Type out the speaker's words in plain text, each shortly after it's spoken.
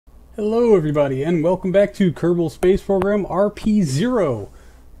Hello everybody and welcome back to Kerbal Space Program RP-0.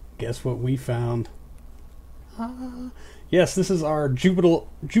 Guess what we found? Yes, this is our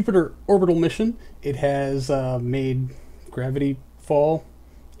Jupiter orbital mission. It has made gravity fall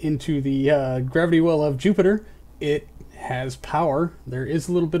into the gravity well of Jupiter. It has power. There is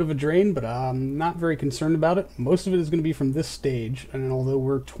a little bit of a drain, but I'm not very concerned about it. Most of it is going to be from this stage, and although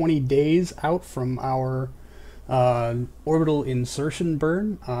we're 20 days out from our orbital insertion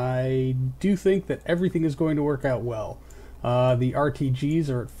burn, I do think that everything is going to work out well. The RTGs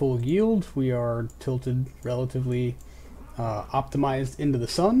are at full yield. We are tilted relatively optimized into the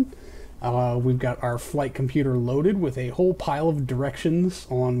sun. We've got our flight computer loaded with a whole pile of directions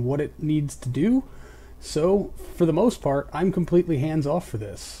on what it needs to do. So, for the most part, I'm completely hands-off for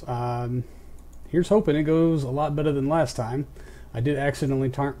this. Here's hoping it goes a lot better than last time. I did accidentally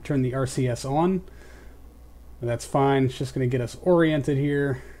turn the RCS on. That's fine. It's just going to get us oriented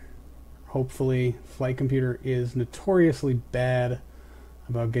here. Hopefully, flight computer is notoriously bad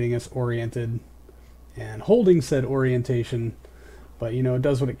about getting us oriented and holding said orientation, but you know, it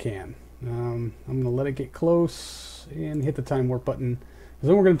does what it can. I'm going to let it get close and hit the time warp button, because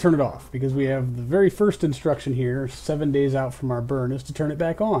then we're going to turn it off, because we have the very first instruction here, 7 days out from our burn, is to turn it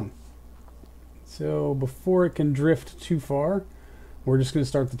back on. So before it can drift too far, we're just going to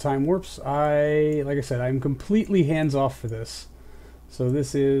start the time warps. Like I said, I'm completely hands-off for this. So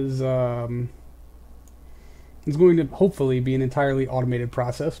this is it's going to hopefully be an entirely automated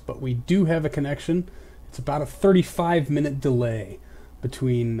process, but we do have a connection. It's about a 35-minute delay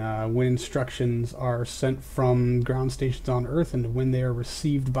between when instructions are sent from ground stations on Earth and when they are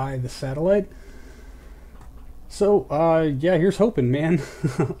received by the satellite. So, yeah, here's hoping, man.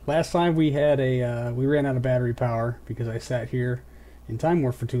 Last time we had we ran out of battery power because I sat here in time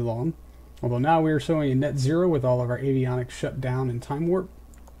warp for too long. Although now we are showing a net zero with all of our avionics shut down in time warp.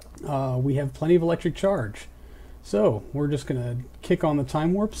 We have plenty of electric charge. So we're just going to kick on the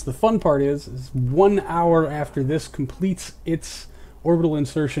time warps. The fun part is 1 hour after this completes its orbital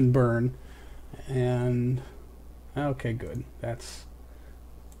insertion burn. And, okay, good.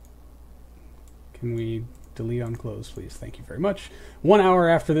 Can we delete on close, please? Thank you very much. 1 hour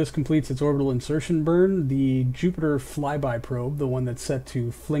after this completes its orbital insertion burn, the Jupiter flyby probe, the one that's set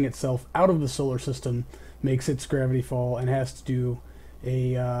to fling itself out of the solar system, makes its gravity fall and has to do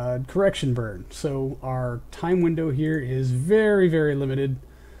a correction burn. So our time window here is very, very limited.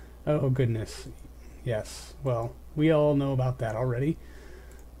 Oh, goodness. Yes. Well, we all know about that already.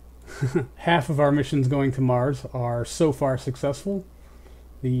 Half of our missions going to Mars are so far successful.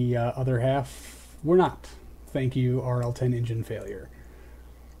 The other half were not. Thank you, RL-10 engine failure.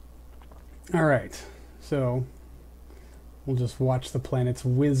 Alright, so we'll just watch the planets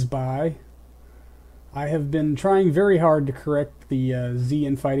whiz by. I have been trying very hard to correct the Z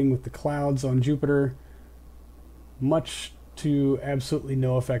infighting with the clouds on Jupiter, much to absolutely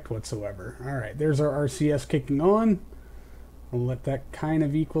no effect whatsoever. Alright, there's our RCS kicking on. We'll let that kind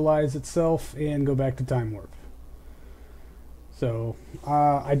of equalize itself and go back to time warp. So,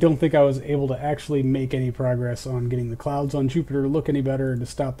 I don't think I was able to actually make any progress on getting the clouds on Jupiter to look any better and to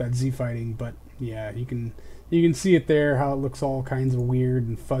stop that Z fighting, but yeah, you can see it there, how it looks all kinds of weird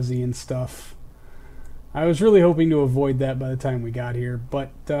and fuzzy and stuff. I was really hoping to avoid that by the time we got here,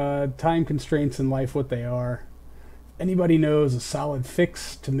 but time constraints in life what they are. If anybody knows a solid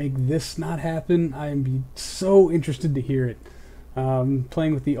fix to make this not happen, I'd be so interested to hear it.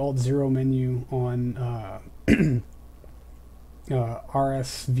 Playing with the Alt-0 menu on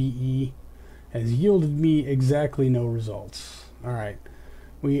RSVE has yielded me exactly no results. Alright,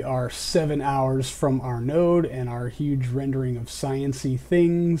 we are 7 hours from our node and our huge rendering of science-y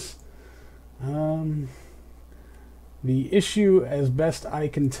things. The issue, as best I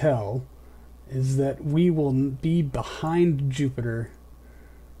can tell, is that we will be behind Jupiter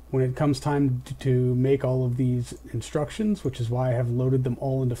when it comes time to make all of these instructions, which is why I have loaded them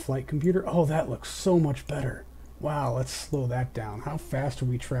all into Flight Computer. Oh, that looks so much better. Wow, let's slow that down. How fast are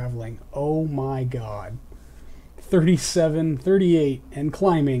we traveling? Oh my god. 37, 38, and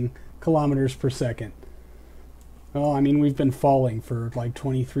climbing kilometers per second. Well, I mean, we've been falling for like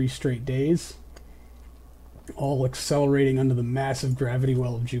 23 straight days. All accelerating under the massive gravity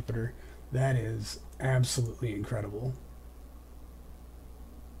well of Jupiter. That is absolutely incredible.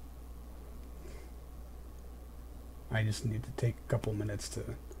 I just need to take a couple minutes to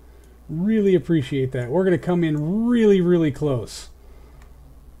really appreciate that. We're going to come in really, really close.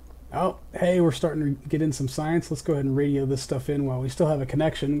 Oh, hey, we're starting to get in some science. Let's go ahead and radio this stuff in while we still have a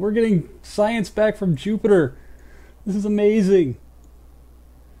connection. We're getting science back from Jupiter. This is amazing.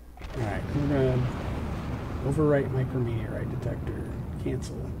 Alright, we're going to overwrite micrometeorite detector.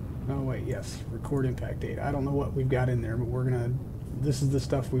 Cancel. Oh wait, yes, record impact data. I don't know what we've got in there, but we're gonna, this is the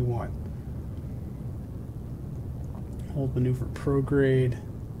stuff we want. Hold maneuver prograde.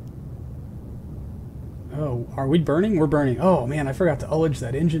 Oh, are we burning? We're burning. Oh man, I forgot to ullage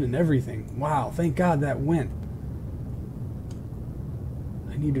that engine and everything. Wow, thank God that went.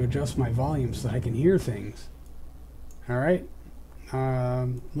 I need to adjust my volume so that I can hear things. Alright.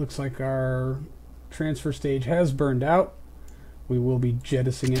 Looks like our transfer stage has burned out. We will be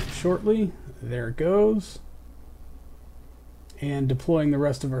jettisoning it shortly. There it goes. And deploying the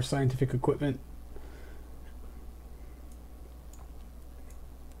rest of our scientific equipment.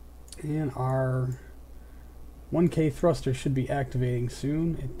 And our 1K thruster should be activating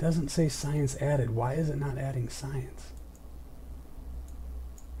soon. It doesn't say science added. Why is it not adding science?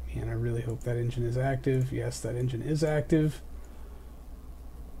 Man, I really hope that engine is active. Yes, that engine is active.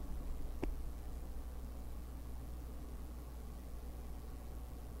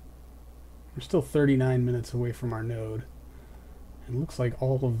 We're still 39 minutes away from our node. And it looks like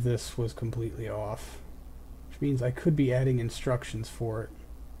all of this was completely off. Which means I could be adding instructions for it.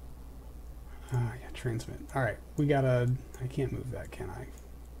 Ah, yeah, transmit. Alright, we gotta... I can't move that, can I?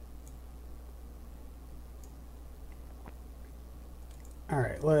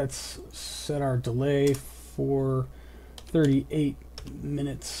 Alright, let's set our delay for 38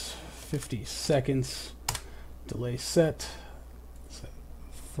 minutes, 50 seconds. Delay set. Set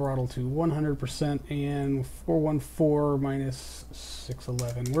throttle to 100% and 414 minus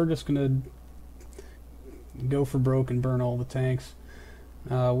 611. We're just gonna go for broke and burn all the tanks.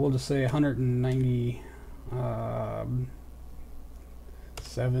 We'll just say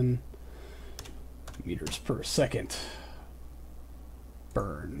 197 meters per second.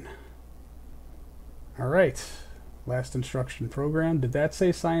 Burn. Alright. Last instruction program. Did that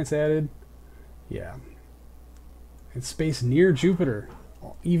say science added? Yeah. It's space near Jupiter.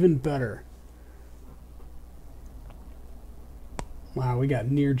 Even better. Wow, we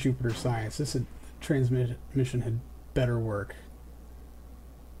got near Jupiter science. This transmission had better work.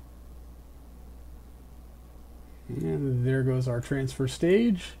 And there goes our transfer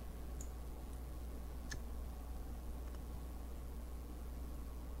stage.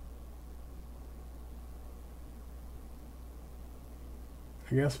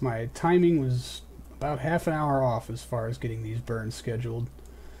 I guess my timing was about half an hour off as far as getting these burns scheduled.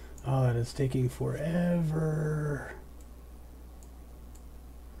 Oh, that is taking forever.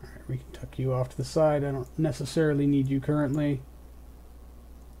 Alright, we can tuck you off to the side. I don't necessarily need you currently.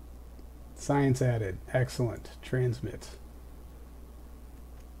 Science added. Excellent. Transmit.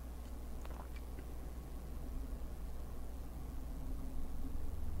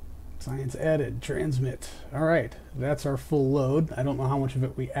 Science added. Transmit. Alright, that's our full load. I don't know how much of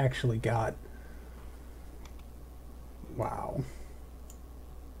it we actually got. Wow.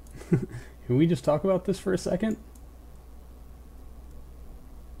 Can we just talk about this for a second?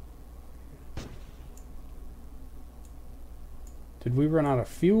 Did we run out of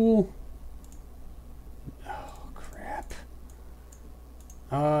fuel? Oh, crap.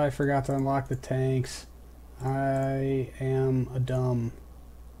 I forgot to unlock the tanks. I am a dumb.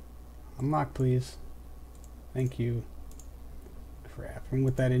 Unlock, please. Thank you. Crap. And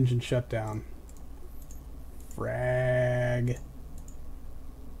with that engine shut down. Frag.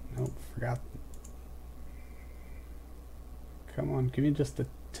 Nope, forgot. Come on, give me just the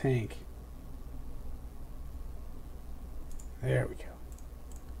tank. There we go.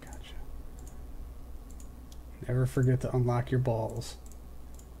 Gotcha. Never forget to unlock your balls.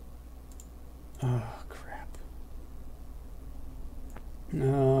 Oh, crap.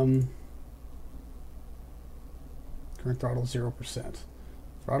 Current throttle 0%.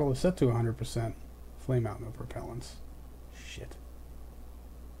 Throttle is set to 100%. Flame out, no propellants. Shit.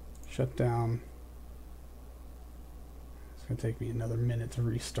 Shut down. It's going to take me another minute to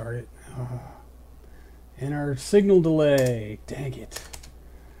restart it. And our signal delay. Dang it.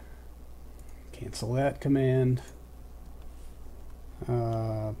 Cancel that command.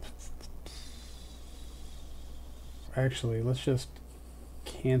 Actually, let's just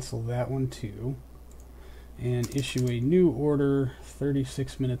cancel that one too. And issue a new order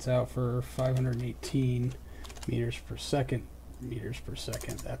 36 minutes out for 518 meters per second.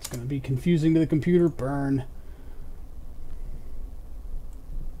 That's going to be confusing to the computer. Burn.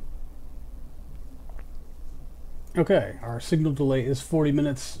 Okay, our signal delay is 40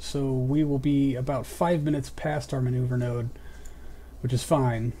 minutes, so we will be about 5 minutes past our maneuver node, which is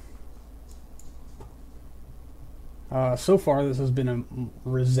fine. So far, this has been a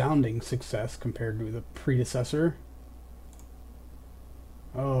resounding success compared to the predecessor.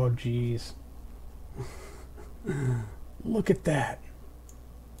 Oh, geez. Look at that.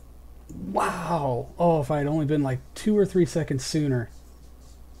 Wow! Oh, if I had only been like 2 or 3 seconds sooner.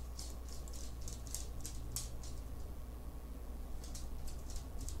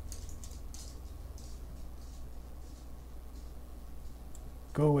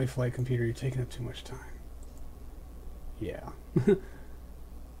 Go away, flight computer. You're taking up too much time. Yeah.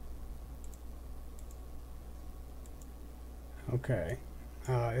 Okay.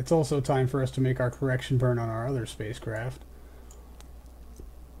 It's also time for us to make our correction burn on our other spacecraft.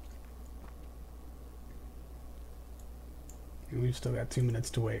 And we've still got 2 minutes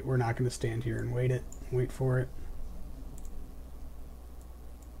to wait. We're not going to stand here and wait for it.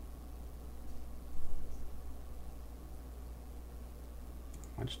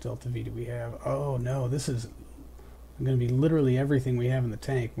 How much delta V do we have? Oh no, this is going to be literally everything we have in the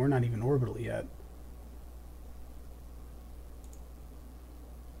tank. We're not even orbital yet.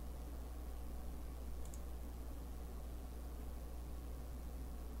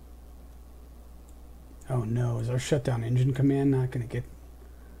 Oh no, is our shutdown engine command not going to get...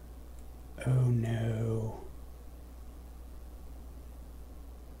 Oh no.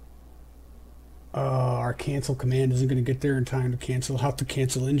 Our cancel command isn't going to get there in time to cancel out the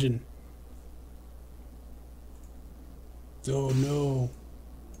cancel engine. Oh no.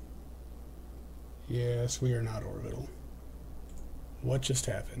 Yes, we are not orbital. What just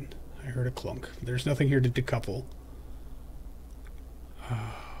happened? I heard a clunk. There's nothing here to decouple.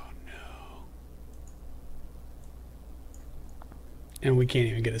 Oh no. And we can't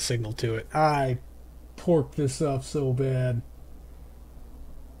even get a signal to it. I porked this up so bad.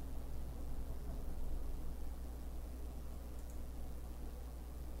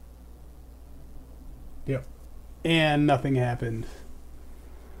 Yep. And nothing happened.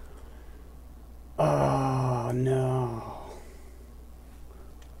 Oh, no.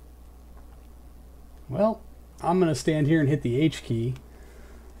 Well, I'm going to stand here and hit the H key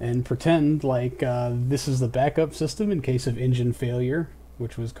and pretend like this is the backup system in case of engine failure,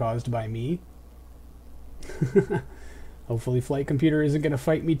 which was caused by me. Hopefully Flight Computer isn't going to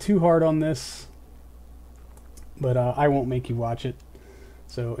fight me too hard on this, but I won't make you watch it.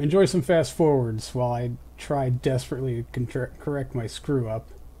 So enjoy some fast forwards while I try desperately to correct my screw up.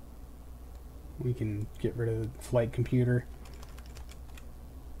 We can get rid of the Flight Computer.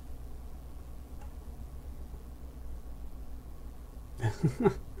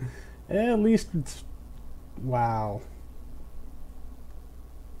 At least it's... Wow.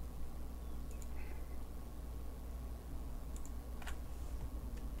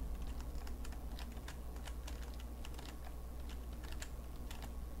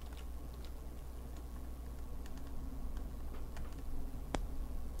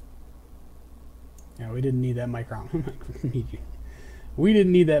 Yeah, we didn't need that we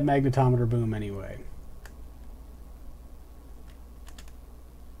didn't need that magnetometer boom anyway.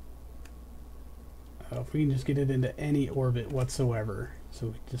 If we can just get it into any orbit whatsoever, so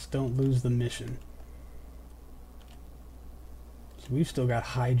we just don't lose the mission. So we've still got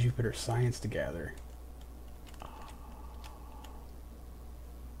high Jupiter science to gather.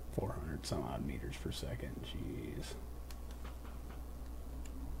 400 some odd meters per second, jeez.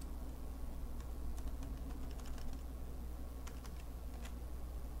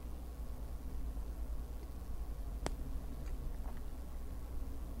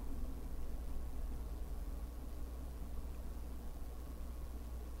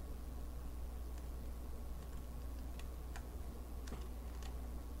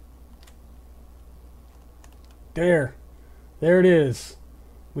 There it is.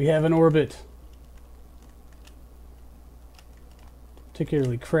 We have an orbit.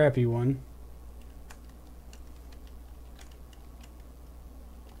 Particularly crappy one.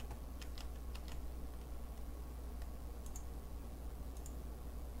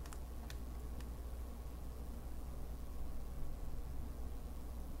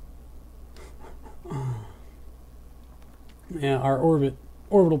 Yeah, our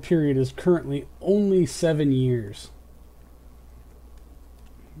orbital period is currently only 7 years.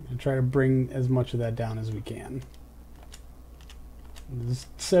 We'll try to bring as much of that down as we can.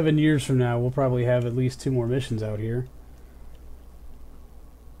 7 years from now, we'll probably have at least 2 more missions out here.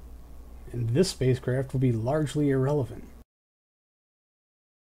 And this spacecraft will be largely irrelevant.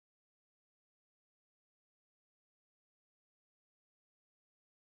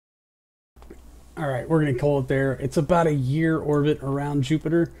 Alright, we're going to call it there. It's about a year orbit around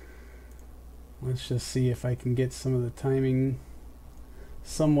Jupiter. Let's just see if I can get some of the timing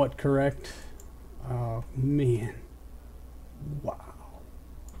somewhat correct. Oh, man. Wow.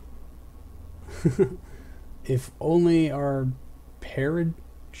 If only our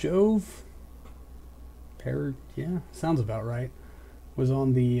yeah, sounds about right, was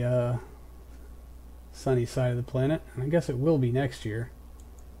on the sunny side of the planet, and I guess it will be next year.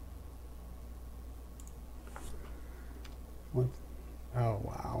 What? Oh,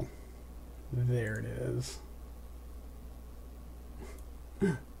 wow. There it is.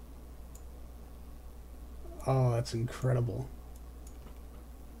 Oh, that's incredible.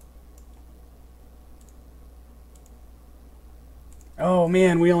 Oh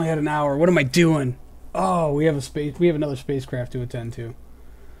man, we only had an hour. What am I doing? Oh, we have another spacecraft to attend to.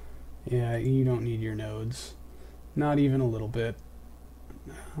 Yeah, you don't need your nodes. Not even a little bit.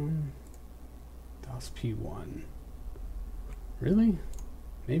 DOS P1. Really?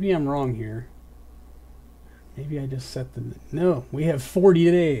 Maybe I'm wrong here. Maybe I just set the... No, we have 40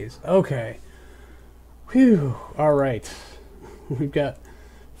 days. Okay. Whew. Alright. We've got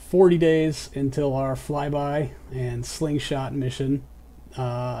 40 days until our flyby and slingshot mission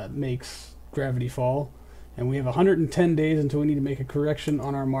makes gravity fall. And we have 110 days until we need to make a correction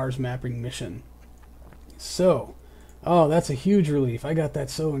on our Mars mapping mission. So, oh, that's a huge relief. I got that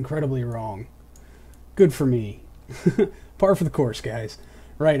so incredibly wrong. Good for me. Par for the course, guys.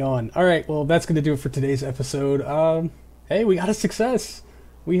 Right on. Alright, well, that's going to do it for today's episode. Hey, we got a success.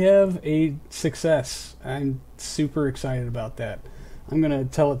 We have a success. I'm super excited about that. I'm going to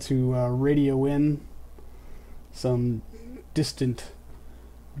tell it to radio in some distant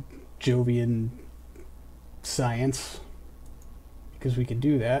Jovian science, because we can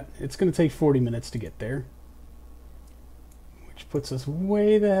do that. It's going to take 40 minutes to get there, which puts us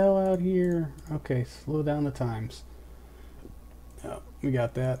way the hell out here. Okay, slow down the times. Oh, we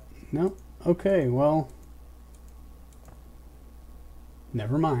got that. Nope. Okay, well,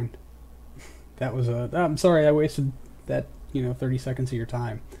 never mind. That was I'm sorry I wasted that, 30 seconds of your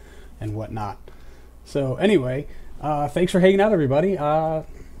time and whatnot. So anyway, thanks for hanging out, everybody. I'll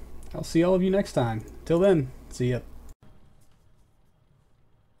see all of you next time. Till then, see ya.